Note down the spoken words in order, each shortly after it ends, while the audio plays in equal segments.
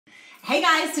Hey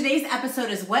guys, today's episode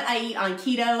is what I eat on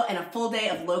keto and a full day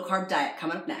of low carb diet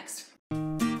coming up next.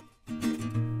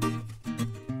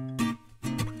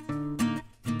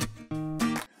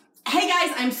 Hey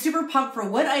guys, I'm super pumped for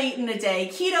what I eat in a day,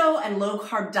 keto and low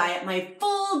carb diet, my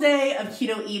full day of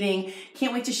keto eating.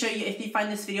 Can't wait to show you. If you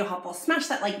find this video helpful, smash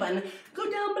that like button, go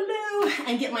down below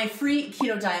and get my free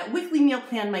keto diet weekly meal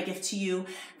plan, my gift to you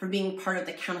for being part of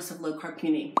the Countess of Low Carb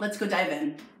community. Let's go dive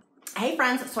in. Hey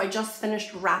friends, so I just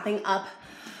finished wrapping up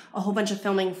a whole bunch of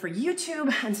filming for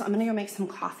YouTube, and so I'm gonna go make some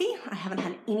coffee. I haven't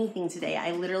had anything today.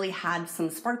 I literally had some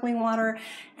sparkling water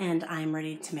and I'm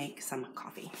ready to make some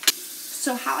coffee.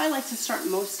 So how I like to start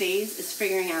most days is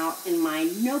figuring out in my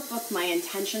notebook my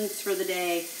intentions for the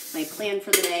day, my plan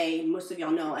for the day. Most of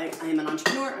y'all know I am an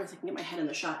entrepreneur. I can get my head in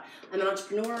the shot. I'm an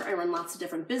entrepreneur. I run lots of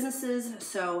different businesses.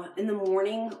 So in the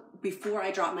morning, before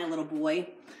I drop my little boy,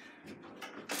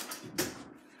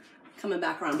 coming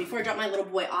back around, before I drop my little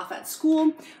boy off at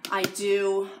school, I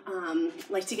do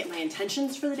like to get my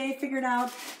intentions for the day figured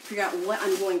out, figure out what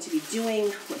I'm going to be doing,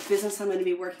 what business I'm going to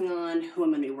be working on, who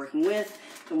I'm going to be working with.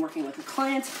 If I'm working with a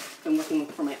client, if I'm working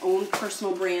for my own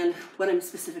personal brand, what I'm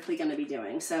specifically going to be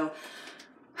doing. So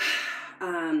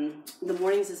the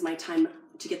mornings is my time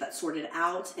to get that sorted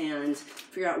out and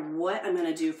figure out what I'm going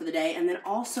to do for the day, and then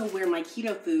also where my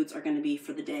keto foods are going to be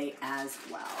for the day as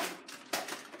well.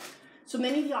 So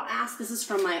many of y'all ask, this is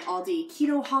from my all-day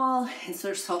keto haul. It's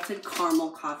their salted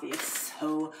caramel coffee. It's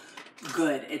so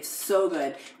good. It's so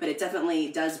good, but it definitely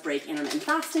does break intermittent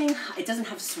fasting. It doesn't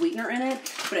have sweetener in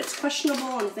it, but it's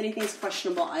questionable, and if anything's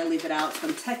questionable, I leave it out. So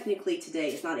technically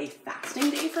today is not a fasting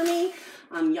day for me.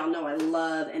 Y'all know I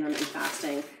love intermittent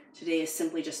fasting. Today is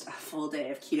simply just a full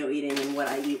day of keto eating and what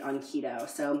I eat on keto.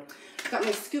 So got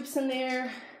my scoops in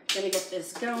there. Gonna get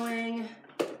this going.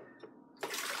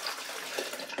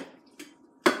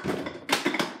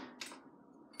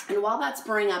 And while that's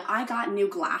brewing up, I got new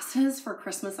glasses for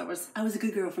Christmas. I was a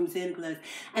good girl from Santa Claus.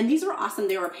 And these were awesome.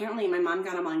 They were apparently, my mom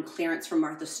got them on clearance from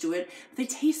Martha Stewart. They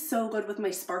taste so good with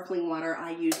my sparkling water.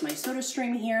 I use my soda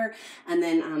stream here and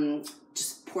then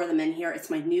just pour them in here. It's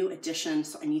my new addition,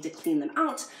 so I need to clean them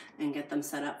out and get them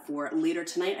set up for later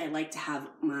tonight. I like to have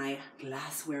my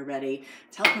glassware ready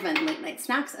to help prevent late night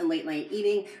snacks and late night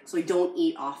eating so I don't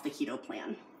eat off the keto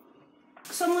plan.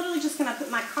 So I'm literally just gonna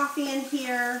put my coffee in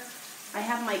here. I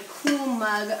have my cool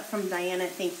mug from Diana,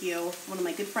 thank you. One of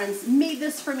my good friends made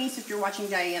this for me, so if you're watching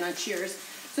Diana, cheers.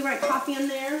 So I got coffee in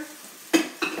there.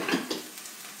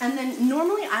 And then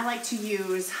normally I like to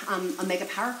use a Mega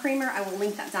Power Creamer. I will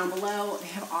link that down below. They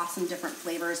have awesome different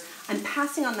flavors. I'm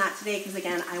passing on that today because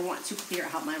again, I want to clear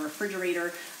out my refrigerator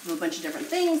of a bunch of different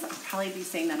things. I'll probably be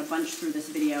saying that a bunch through this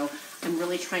video. I'm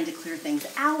really trying to clear things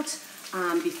out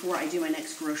before I do my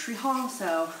next grocery haul.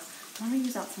 So I want to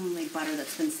use out some of my butter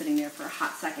that's been sitting there for a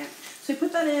hot second. So I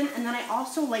put that in, and then I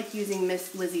also like using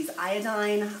Miss Lizzy's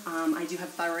Iodine. I do have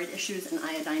thyroid issues, and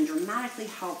iodine dramatically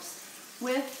helps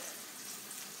with,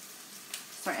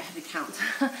 sorry, I had to count.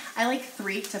 I like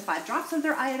 3 to 5 drops of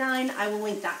their iodine. I will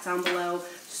link that down below.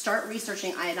 Start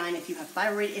researching iodine if you have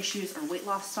thyroid issues or weight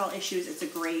loss style issues. It's a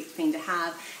great thing to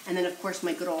have. And then of course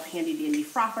my good old handy dandy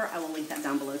frother, I will link that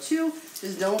down below too.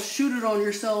 Just don't shoot it on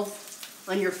yourself,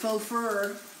 on your faux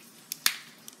fur.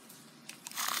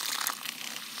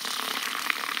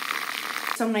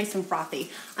 So nice and frothy.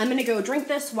 I'm gonna go drink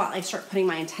this while I start putting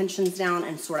my intentions down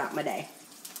and sort out my day.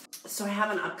 So I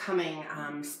have an upcoming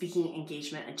speaking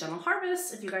engagement at Gentle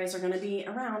Harvest. If you guys are gonna be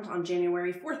around on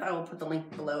January 4th, I will put the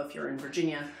link below if you're in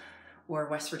Virginia or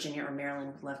West Virginia or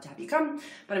Maryland. Would love to have you come.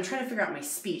 But I'm trying to figure out my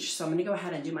speech. So I'm gonna go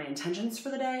ahead and do my intentions for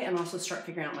the day and also start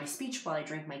figuring out my speech while I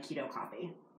drink my keto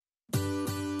coffee.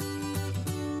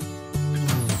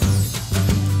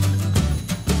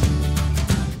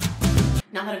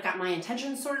 Now that I've got my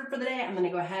intentions sorted for the day, I'm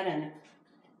gonna go ahead and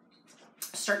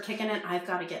start kicking it. I've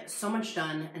got to get so much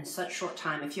done in such short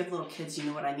time. If you have little kids, you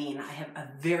know what I mean. I have a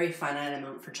very finite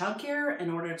amount for childcare in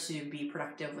order to be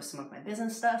productive with some of my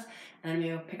business stuff. And I'm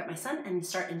gonna go pick up my son and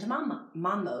start into mom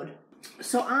mode.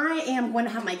 So I am going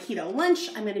to have my keto lunch.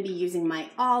 I'm going to be using my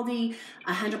Aldi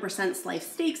 100%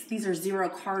 sliced steaks. These are 0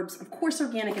 carbs, of course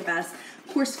organic at best,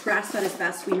 of course grass-fed is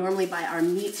best. We normally buy our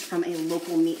meats from a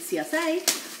local meat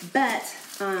CSA, but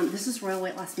this is Royal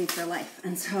Weight Loss Meat for Life.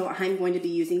 And so I'm going to be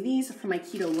using these for my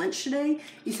keto lunch today.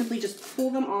 You simply just pull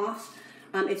them off.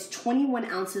 It's 21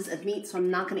 ounces of meat, so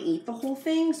I'm not going to eat the whole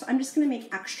thing. So I'm just going to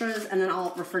make extras and then I'll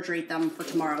refrigerate them for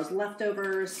tomorrow's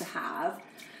leftovers to have.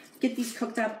 Get these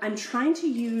cooked up. I'm trying to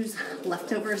use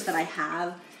leftovers that I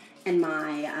have in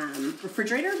my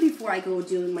refrigerator before I go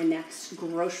do my next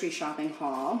grocery shopping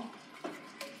haul.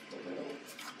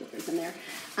 Get the cherries in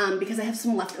there, because I have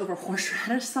some leftover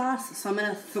horseradish sauce, so I'm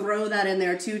gonna throw that in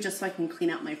there too, just so I can clean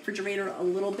out my refrigerator a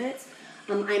little bit.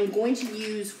 I'm going to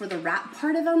use, for the wrap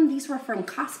part of them, these were from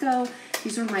Costco.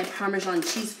 These were my Parmesan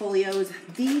cheese folios.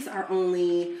 These are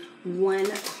only 1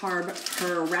 carb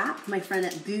per wrap. My friend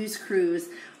at Booze Cruise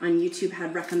on YouTube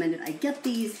had recommended I get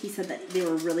these. He said that they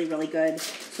were really, really good.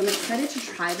 So I'm excited to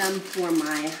try them for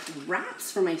my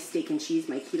wraps for my steak and cheese,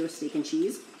 my keto steak and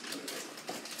cheese.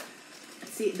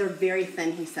 See, they're very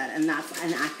thin, he said, and that's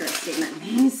an accurate statement.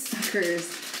 These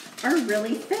suckers are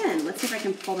really thin. Let's see if I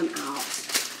can pull them out.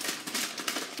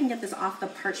 I can get this off the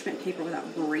parchment paper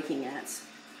without breaking it.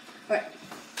 All right.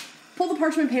 Pull the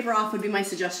parchment paper off would be my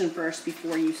suggestion first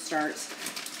before you start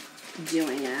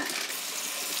doing it.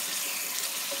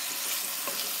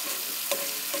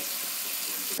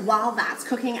 While that's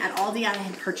cooking, at Aldi I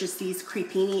had purchased these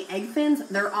crepini egg fins.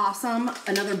 They're awesome.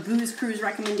 Another Booze Cruise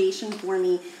recommendation for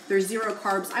me. They're 0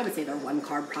 carbs. I would say they're 1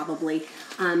 carb probably.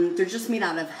 They're just made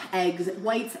out of eggs,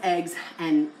 whites, eggs,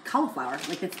 and cauliflower.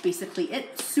 Like, that's basically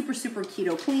it. Super, super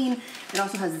keto clean. It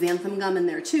also has xanthan gum in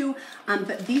there too.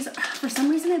 But these, for some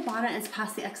reason I bought it and it's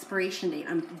past the expiration date.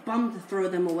 I'm bummed to throw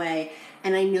them away.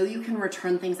 And I know you can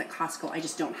return things at Costco. I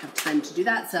just don't have time to do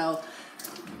that. So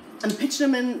I'm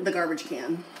pitching them in the garbage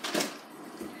can,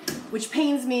 which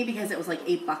pains me because it was like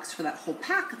 $8 for that whole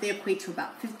pack. They equate to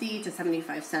about 50 to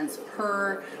 75 cents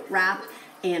per wrap,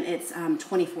 and it's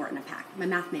 24 in a pack. My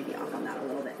math may be off on that a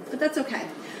little bit, but that's okay.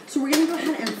 So we're gonna go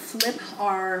ahead and flip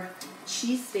our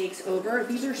cheese steaks over.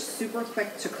 These are super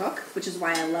quick to cook, which is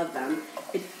why I love them.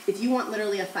 If you want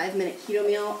literally a 5-minute keto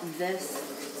meal,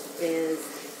 this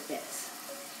is it.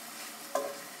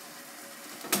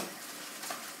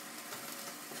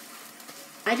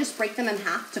 I just break them in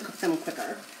half to cook them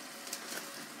quicker.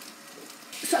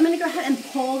 So I'm going to go ahead and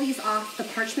pull these off the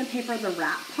parchment paper, the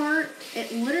wrap part.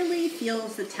 It literally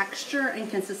feels the texture and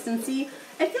consistency.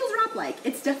 It feels wrap-like.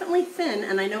 It's definitely thin,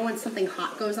 and I know when something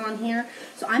hot goes on here.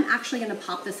 So I'm actually going to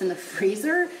pop this in the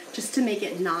freezer just to make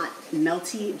it not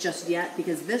melty just yet,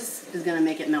 because this is going to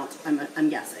make it melt, I'm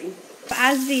guessing.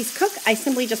 As these cook, I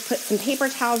simply just put some paper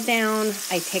towels down.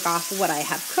 I take off what I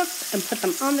have cooked and put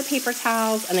them on the paper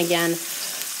towels. And again,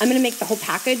 I'm going to make the whole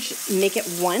package, make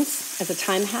it once as a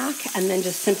time hack, and then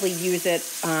just simply use it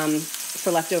for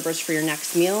leftovers for your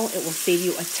next meal. It will save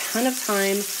you a ton of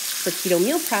time for keto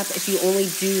meal prep if you only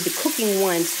do the cooking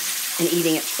once and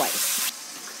eating it twice.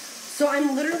 So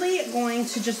I'm literally going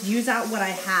to just use out what I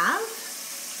have.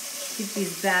 Keep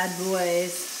these bad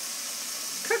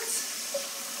boys cooked.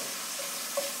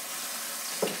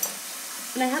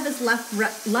 And I have this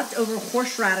leftover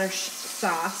horseradish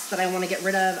sauce that I want to get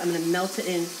rid of. I'm going to melt it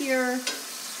in here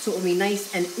so it will be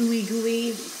nice and ooey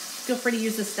gooey. Feel free to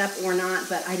use this step or not,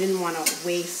 but I didn't want to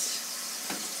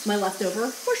waste my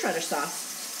leftover horseradish sauce.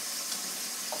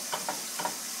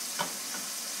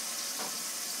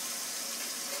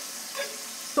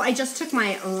 So I just took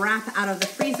my wrap out of the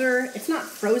freezer. It's not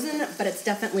frozen, but it's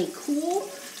definitely cool.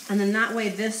 And then that way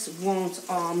this won't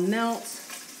all melt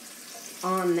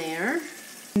on there.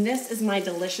 And this is my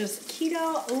delicious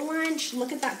keto lunch.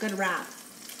 Look at that good wrap.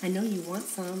 I know you want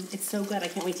some. It's so good. I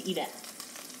can't wait to eat it.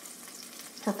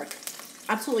 Perfect.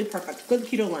 Absolutely perfect. Good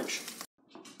keto lunch.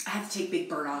 I have to take Big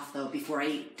Bird off though before I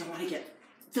eat. Don't want to get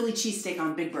Philly cheesesteak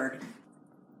on Big Bird.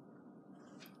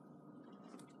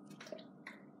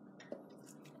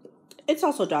 It's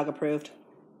also dog approved.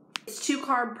 It's 2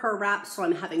 carb per wrap, so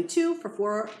I'm having 2 for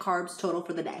 4 carbs total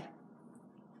for the day.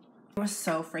 It was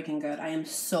so freaking good. I am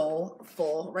so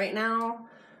full right now.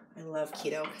 I love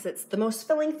keto because it's the most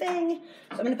filling thing.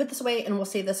 So I'm going to put this away and we'll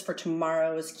save this for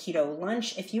tomorrow's keto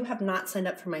lunch. If you have not signed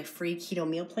up for my free keto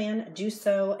meal plan, do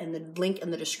so in the link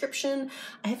in the description.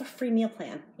 I have a free meal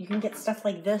plan. You can get stuff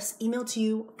like this emailed to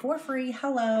you for free.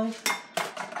 Hello.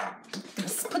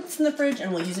 Just put this in the fridge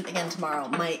and we'll use it again tomorrow.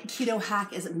 My keto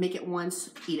hack is make it once,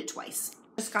 eat it twice.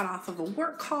 Just got off of a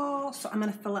work call, so I'm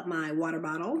going to fill up my water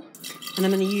bottle. And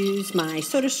I'm going to use my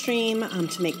soda stream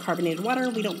to make carbonated water.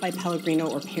 We don't buy Pellegrino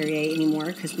or Perrier anymore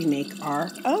because we make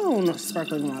our own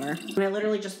sparkling water. And I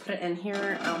literally just put it in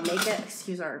here. I'll make it,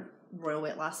 excuse our royal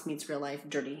weight loss meets real life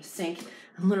dirty sink,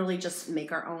 and literally just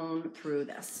make our own through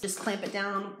this. Just clamp it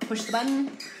down, push the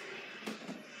button,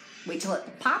 wait till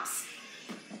it pops.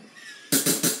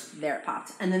 There it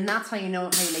popped. And then that's how you know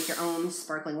how you make your own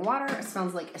sparkling water. It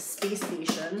smells like a space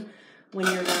station when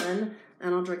you're done.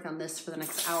 And I'll drink on this for the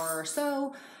next hour or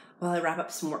so while I wrap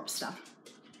up some work stuff.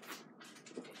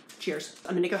 Cheers.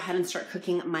 I'm gonna go ahead and start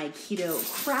cooking my keto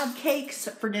crab cakes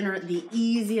for dinner. The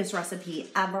easiest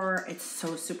recipe ever. It's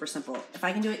so super simple. If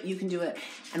I can do it, you can do it.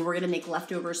 And we're gonna make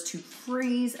leftovers to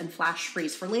freeze and flash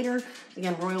freeze for later.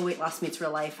 Again, royal weight loss meets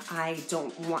real life. I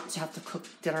don't want to have to cook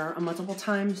dinner multiple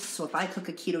times. So if I cook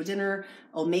a keto dinner,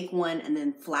 I'll make one and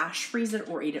then flash freeze it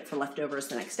or eat it for leftovers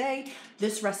the next day.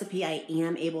 This recipe, I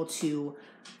am able to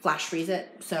flash freeze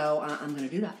it. So I'm gonna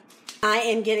do that. I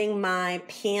am getting my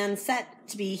pan set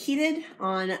to be heated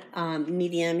on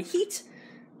medium heat.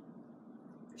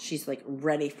 She's like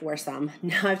ready for some.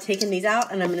 Now I've taken these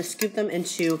out and I'm gonna scoop them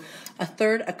into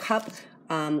 1/3 a cup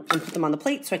and put them on the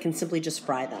plate so I can simply just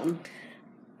fry them.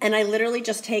 And I literally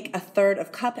just take 1/3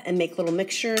 of cup and make little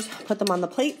mixtures, put them on the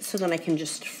plate so then I can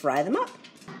just fry them up.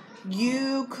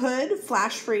 You could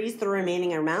flash freeze the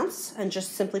remaining amounts and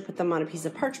just simply put them on a piece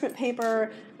of parchment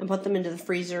paper and put them into the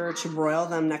freezer to broil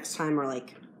them next time or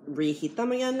like reheat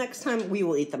them again next time. We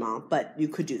will eat them all, but you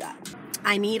could do that.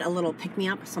 I need a little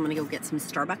pick-me-up, so I'm gonna go get some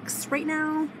Starbucks right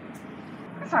now.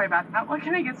 Sorry about that. What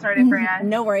can I get started for you?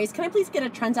 No worries. Can I please get a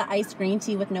Trenta iced green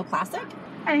tea with no classic?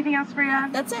 Anything else for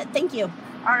you? That's it. Thank you.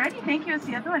 Alrighty, thank you. See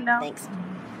you at the window. Thanks.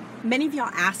 Many of y'all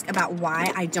ask about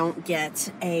why I don't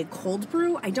get a cold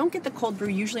brew. I don't get the cold brew.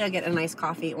 Usually I get an iced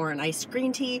coffee or an iced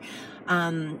green tea.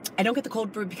 I don't get the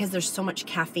cold brew because there's so much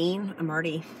caffeine. I'm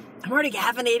already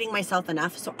caffeinating myself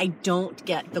enough, so I don't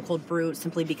get the cold brew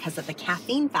simply because of the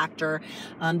caffeine factor.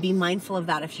 Be mindful of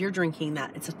that if you're drinking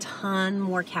that. It's a ton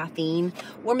more caffeine,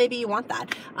 or maybe you want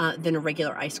that, than a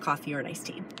regular iced coffee or an iced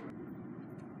tea.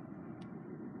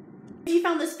 If you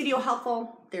found this video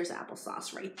helpful, there's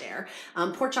applesauce right there.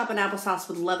 Pork chop and applesauce,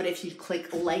 would love it if you'd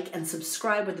click like and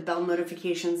subscribe with the bell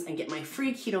notifications and get my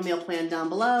free keto meal plan down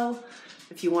below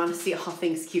if you want to see all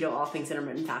things keto, all things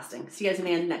intermittent fasting. See you guys in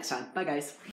the end next time. Bye guys.